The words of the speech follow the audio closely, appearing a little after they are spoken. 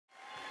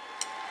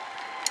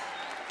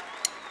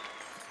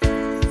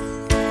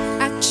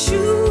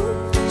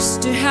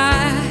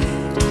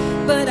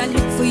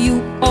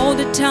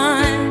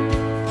time.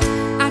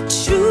 I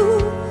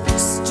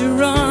choose to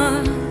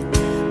run,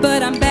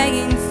 but I'm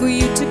begging for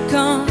you to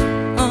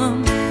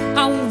come.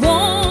 I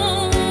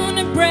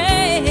wanna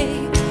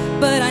break,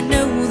 but I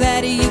know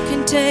that you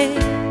can take.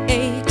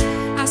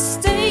 I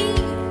stay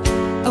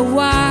a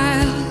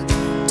while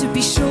to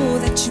be sure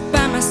that you're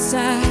by my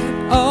side.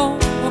 Oh,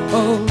 oh,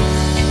 oh.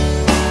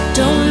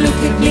 Don't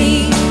look at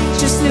me,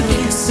 just look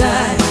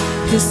inside,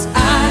 'cause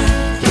I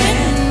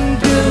can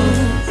go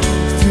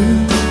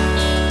through.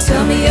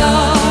 Tell me,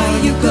 are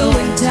you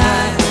going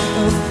tired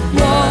of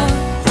what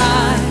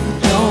I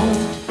don't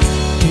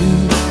do?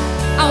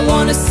 I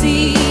wanna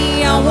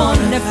see, I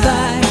wanna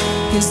fight,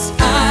 'cause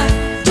I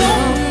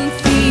don't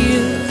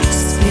feel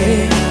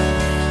scared.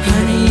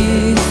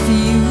 Honey, if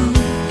you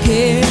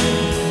care.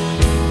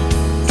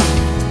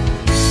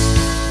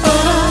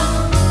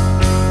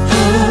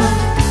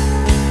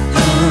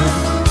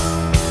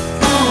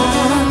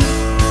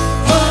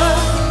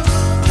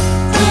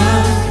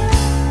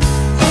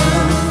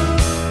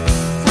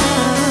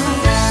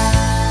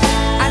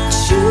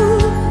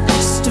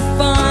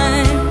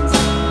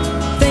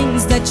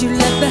 You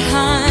left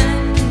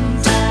behind.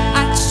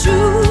 I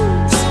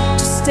choose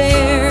to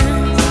stare,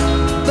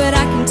 but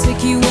I can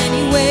take you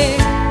anywhere.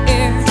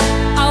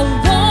 I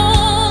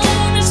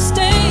wanna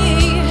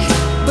stay,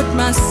 but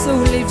my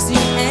soul lives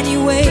you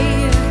anyway.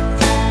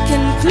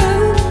 Can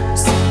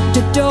close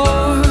the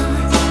door,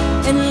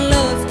 and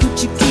love, could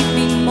you give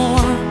me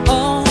more?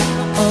 Oh,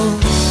 oh.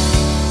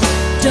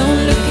 Don't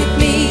look at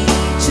me,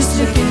 just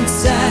look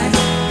inside,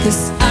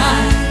 'cause I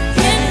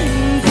can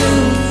go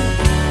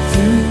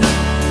through.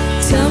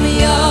 Tell me,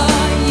 are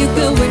you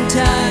going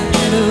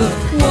tired of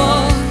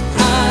what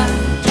I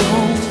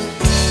don't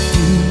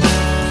do?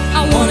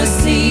 I wanna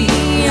see,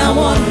 I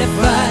wanna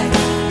fight,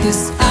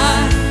 'cause I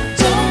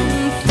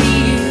don't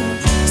feel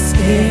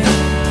scared.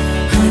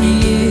 Honey,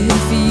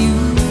 if you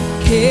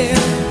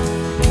care.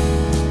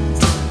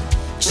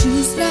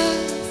 Choose love,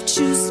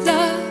 choose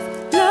love,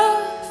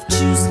 love,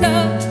 choose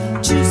love,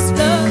 choose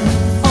love.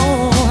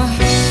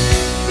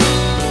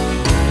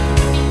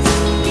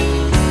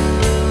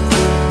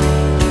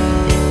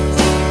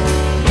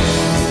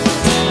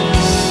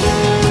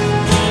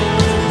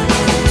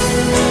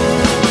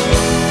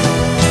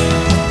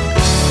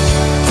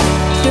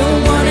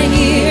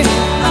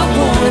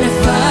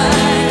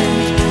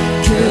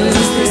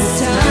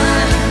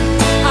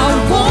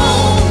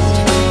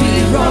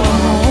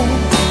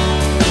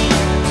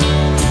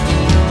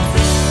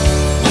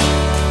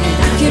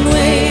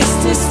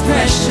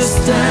 Precious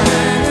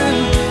time,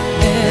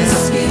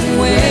 asking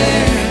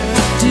where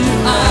do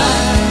I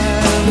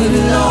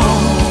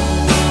belong.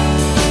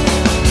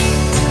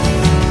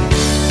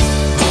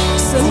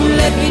 So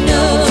let me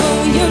know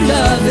your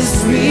love is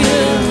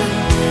real,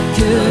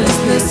 'cause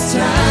this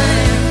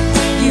time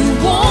you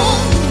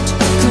won't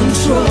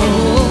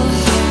control.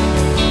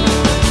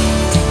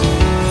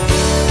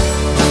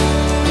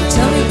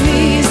 Tell me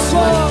please,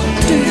 what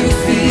do you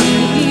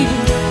feel?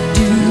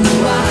 Do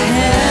I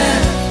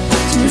have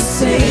to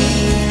save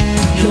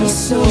your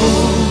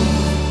soul?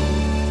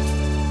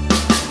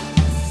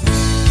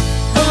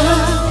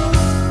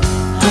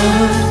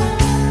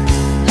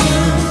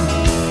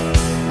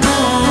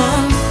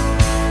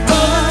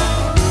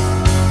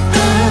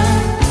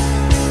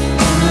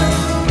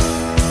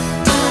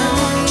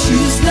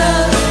 Choose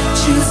love,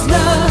 choose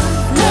love,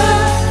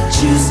 love,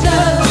 choose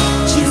love,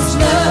 choose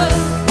love,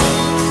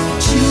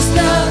 choose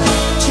love,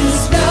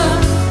 choose love,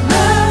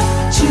 love,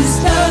 choose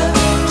love,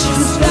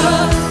 choose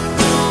love.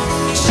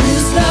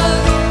 Choose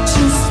love,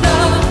 choose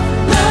love,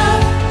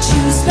 love,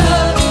 choose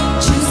love,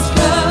 choose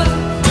love,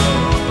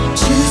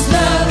 choose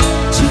love,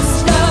 choose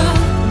love,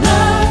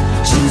 love,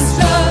 choose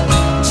love,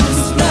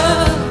 choose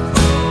love,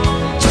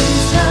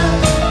 choose love,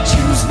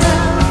 choose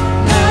love,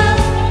 love,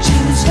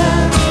 choose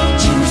love,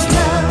 choose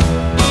love,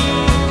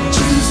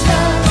 choose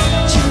love,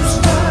 choose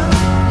love,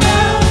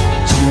 love,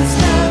 choose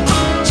love,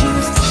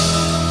 choose.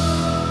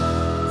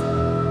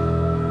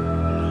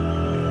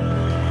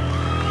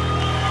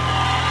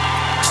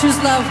 Choose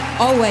love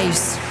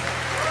always.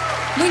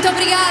 Muito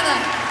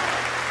obrigada.